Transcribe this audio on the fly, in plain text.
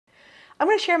I'm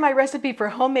going to share my recipe for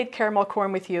homemade caramel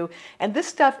corn with you, and this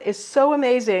stuff is so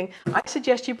amazing. I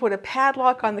suggest you put a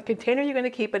padlock on the container you're going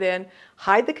to keep it in,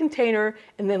 hide the container,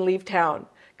 and then leave town,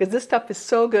 because this stuff is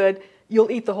so good, you'll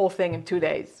eat the whole thing in 2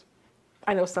 days.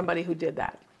 I know somebody who did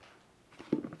that.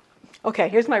 Okay,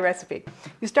 here's my recipe.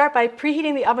 You start by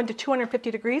preheating the oven to 250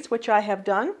 degrees, which I have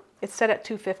done. It's set at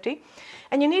 250.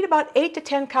 And you need about 8 to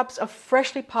 10 cups of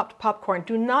freshly popped popcorn.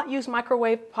 Do not use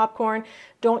microwave popcorn.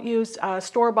 Don't use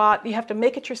store-bought. You have to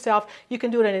make it yourself. You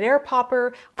can do it in an air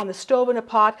popper, on the stove in a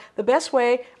pot. The best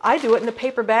way, I do it in a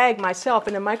paper bag myself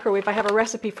in a microwave. I have a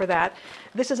recipe for that.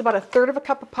 This is about 1/3 of a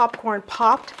cup of popcorn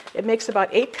popped. It makes about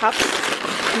 8 cups.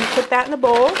 And you put that in a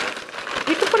bowl.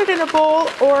 You can put it in a bowl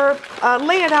or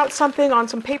lay it out something on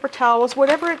some paper towels,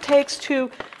 whatever it takes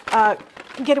to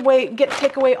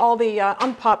take away all the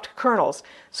unpopped kernels.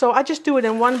 So I just do it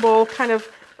in one bowl, kind of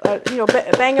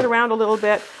bang it around a little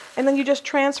bit, and then you just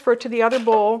transfer it to the other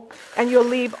bowl, and you'll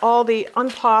leave all the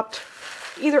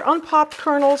either unpopped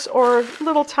kernels or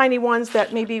little tiny ones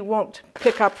that maybe won't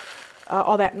pick up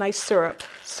all that nice syrup.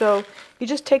 So you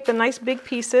just take the nice big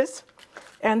pieces,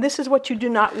 and this is what you do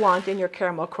not want in your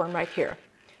caramel corn right here.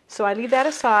 So I leave that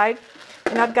aside,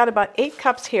 and I've got about 8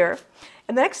 cups here.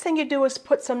 And the next thing you do is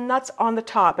put some nuts on the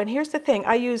top. And here's the thing,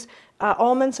 I use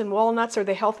almonds and walnuts are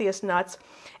the healthiest nuts.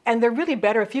 And they're really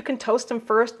better. If you can toast them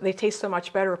first, they taste so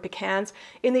much better. Or pecans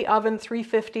in the oven,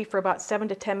 350 for about 7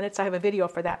 to 10 minutes. I have a video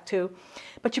for that too.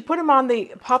 But you put them on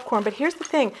the popcorn. But here's the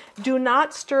thing, do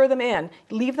not stir them in.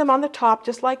 Leave them on the top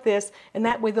just like this, and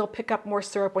that way they'll pick up more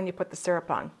syrup when you put the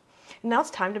syrup on. And now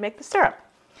it's time to make the syrup.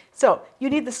 So you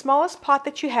need the smallest pot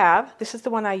that you have. This is the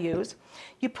one I use.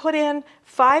 You put in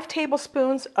 5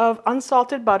 tablespoons of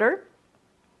unsalted butter.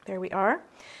 There we are.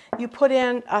 You put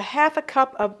in 1/2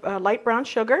 cup of light brown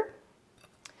sugar.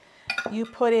 You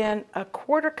put in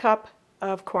 1/4 cup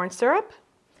of corn syrup.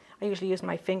 I usually use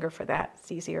my finger for that.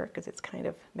 It's easier because it's kind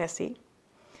of messy.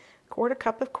 1/4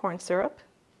 cup of corn syrup.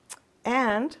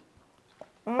 And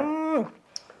 1/2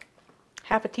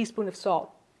 teaspoon of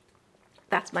salt.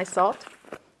 That's my salt.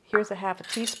 Here's 1/2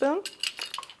 teaspoon.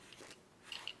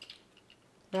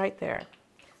 Right there.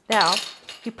 Now,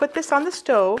 you put this on the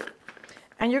stove,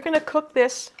 and you're going to cook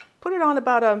this, put it on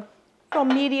about a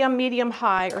medium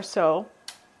high or so.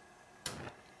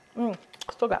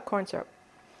 Still got corn syrup.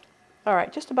 All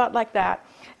right, just about like that.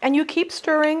 And you keep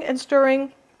stirring and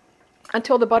stirring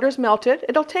until the butter's melted.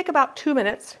 It'll take about 2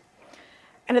 minutes.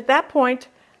 And at that point,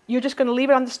 you're just going to leave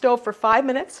it on the stove for 5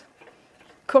 minutes.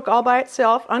 Cook all by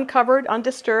itself, uncovered,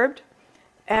 undisturbed,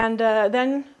 and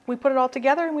then we put it all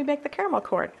together and we make the caramel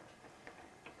corn.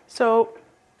 So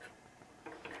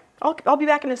I'll be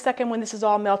back in a second when this is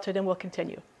all melted and we'll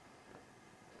continue.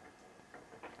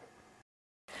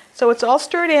 So it's all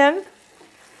stirred in,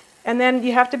 and then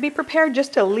you have to be prepared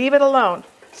just to leave it alone.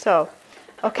 So,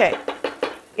 okay,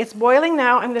 it's boiling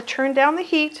now. I'm going to turn down the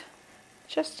heat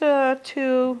just so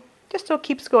it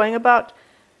keeps going, about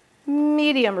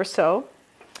medium or so.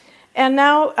 And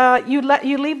now you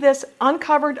leave this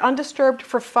uncovered, undisturbed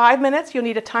for 5 minutes. You'll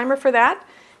need a timer for that.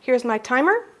 Here's my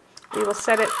timer. We will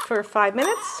set it for 5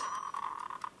 minutes.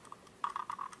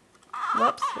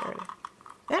 Whoops, there it is.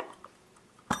 Yep.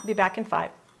 Be back in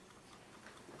 5.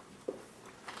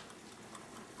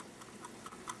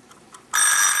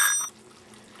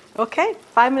 Okay,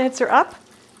 5 minutes are up.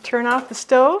 Turn off the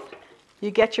stove.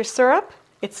 You get your syrup.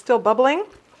 It's still bubbling.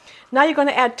 Now you're going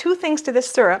to add 2 things to this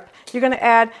syrup. You're going to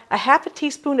add 1/2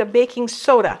 teaspoon of baking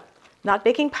soda, not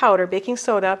baking powder, baking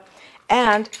soda,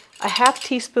 and 1/2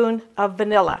 teaspoon of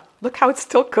vanilla. Look how it's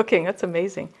still cooking. That's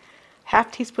amazing.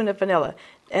 1/2 teaspoon of vanilla.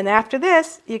 And after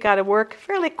this, you got to work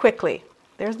fairly quickly.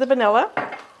 There's the vanilla.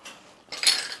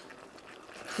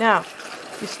 Now,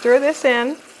 you stir this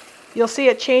in. You'll see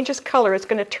it changes color. It's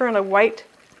going to turn a white,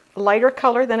 lighter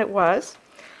color than it was.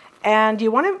 And you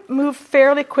want to move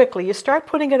fairly quickly. You start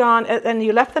putting it on, and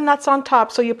you left the nuts on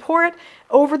top, so you pour it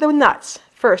over the nuts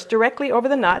first, directly over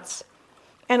the nuts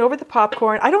and over the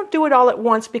popcorn. I don't do it all at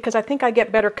once because I think I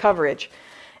get better coverage.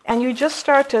 And you just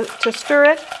start to stir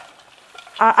it.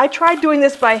 I tried doing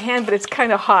this by hand, but it's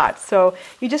kind of hot. So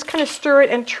you just kind of stir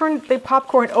it and turn the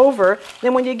popcorn over.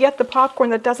 Then when you get the popcorn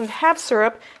that doesn't have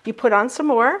syrup, you put on some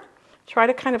more. Try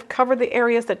to kind of cover the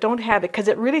areas that don't have it, because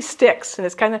it really sticks, and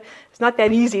it's not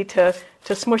that easy to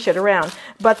smush it around.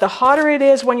 But the hotter it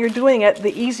is when you're doing it,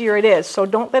 the easier it is. So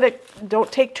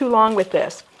don't take too long with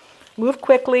this. Move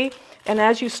quickly, and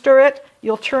as you stir it,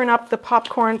 you'll turn up the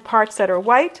popcorn parts that are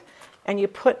white, and you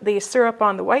put the syrup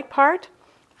on the white part.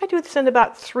 I do this in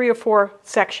about 3 or 4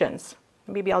 sections.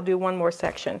 Maybe I'll do one more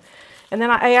section. And then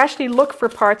I actually look for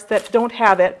parts that don't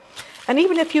have it. And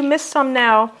even if you miss some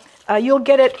now, you'll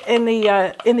get it in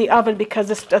the oven because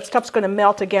that stuff's going to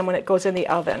melt again when it goes in the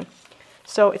oven.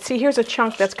 So see, here's a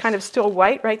chunk that's kind of still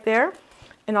white right there,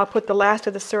 and I'll put the last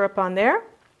of the syrup on there.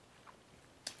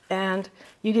 And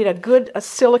you need a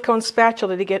silicone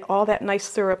spatula to get all that nice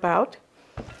syrup out.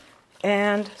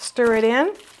 And stir it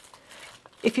in.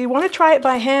 If you want to try it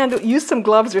by hand, use some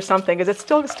gloves or something, because it's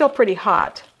still pretty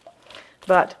hot.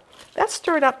 But that's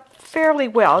stirred up fairly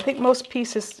well. I think most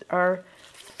pieces are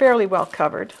fairly well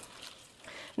covered.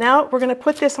 Now we're going to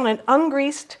put this on an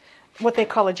ungreased, what they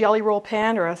call a jelly roll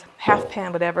pan or a half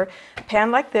pan, whatever,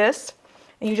 pan like this.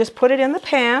 And you just put it in the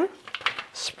pan,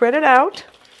 spread it out.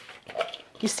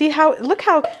 You see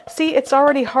see, it's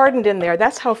already hardened in there.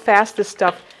 That's how fast this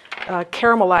stuff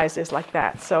caramelizes like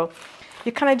that. So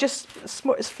you kind of just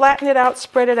flatten it out,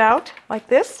 spread it out like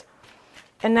this.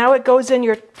 And now it goes in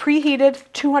your preheated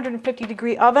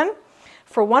 250-degree oven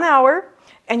for 1 hour,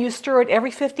 and you stir it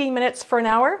every 15 minutes for an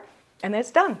hour, and it's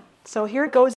done. So here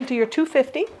it goes into your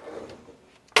 250.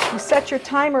 You set your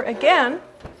timer again.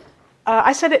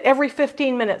 I set it every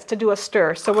 15 minutes to do a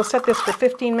stir. So we'll set this for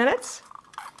 15 minutes.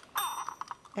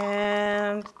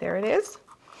 And there it is.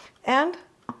 And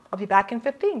I'll be back in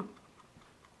 15.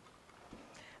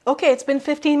 Okay, it's been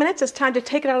 15 minutes. It's time to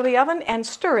take it out of the oven and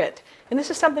stir it. And this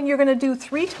is something you're going to do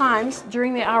 3 times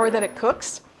during the hour that it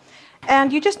cooks.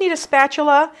 And you just need a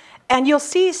spatula, and you'll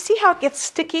see how it gets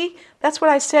sticky. That's what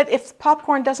I said. If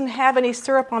popcorn doesn't have any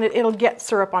syrup on it, it'll get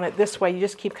syrup on it this way. You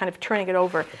just keep kind of turning it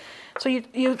over. So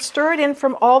you stir it in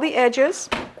from all the edges.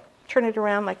 Turn it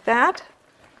around like that.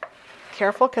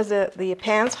 Careful, because the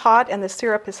pan's hot and the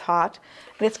syrup is hot.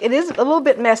 And it is a little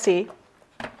bit messy,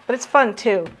 but it's fun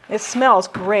too. It smells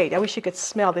great. I wish you could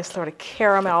smell this sort of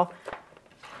caramel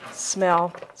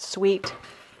smell, sweet.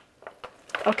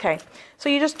 Okay, so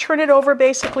you just turn it over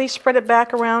basically, spread it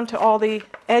back around to all the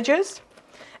edges.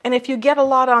 And if you get a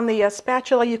lot on the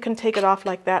spatula, you can take it off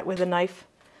like that with a knife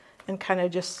and kind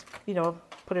of just,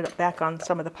 put it back on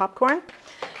some of the popcorn.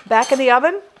 Back in the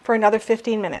oven for another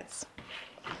 15 minutes.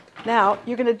 Now,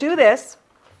 you're going to do this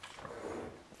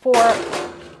for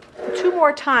 2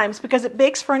 more times because it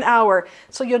bakes for an hour.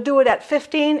 So you'll do it at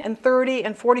 15 and 30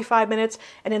 and 45 minutes,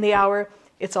 and in the hour,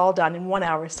 it's all done in 1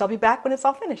 hour. So I'll be back when it's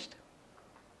all finished.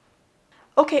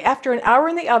 Okay, after an hour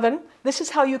in the oven, this is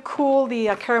how you cool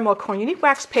the caramel corn. You need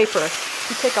wax paper.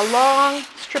 You take a long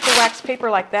strip of wax paper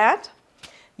like that.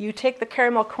 You take the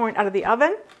caramel corn out of the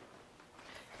oven,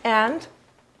 and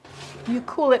you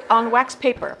cool it on wax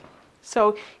paper.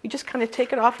 So you just kind of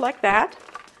take it off like that.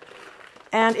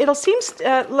 And it'll seem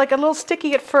like a little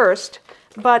sticky at first,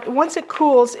 but once it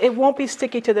cools, it won't be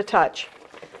sticky to the touch.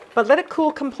 But let it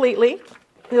cool completely.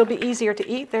 It'll be easier to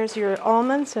eat. There's your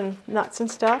almonds and nuts and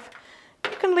stuff.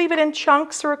 You can leave it in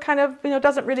chunks or kind of,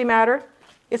 doesn't really matter.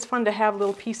 It's fun to have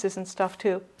little pieces and stuff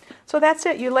too. So that's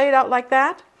it. You lay it out like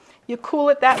that. You cool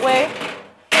it that way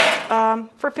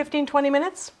for 15-20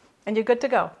 minutes, and you're good to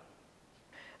go.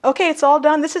 Okay, it's all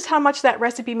done. This is how much that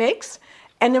recipe makes.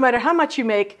 And no matter how much you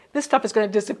make, this stuff is going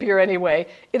to disappear anyway.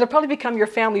 It'll probably become your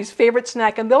family's favorite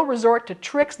snack, and they'll resort to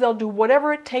tricks. They'll do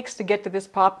whatever it takes to get to this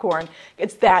popcorn.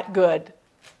 It's that good.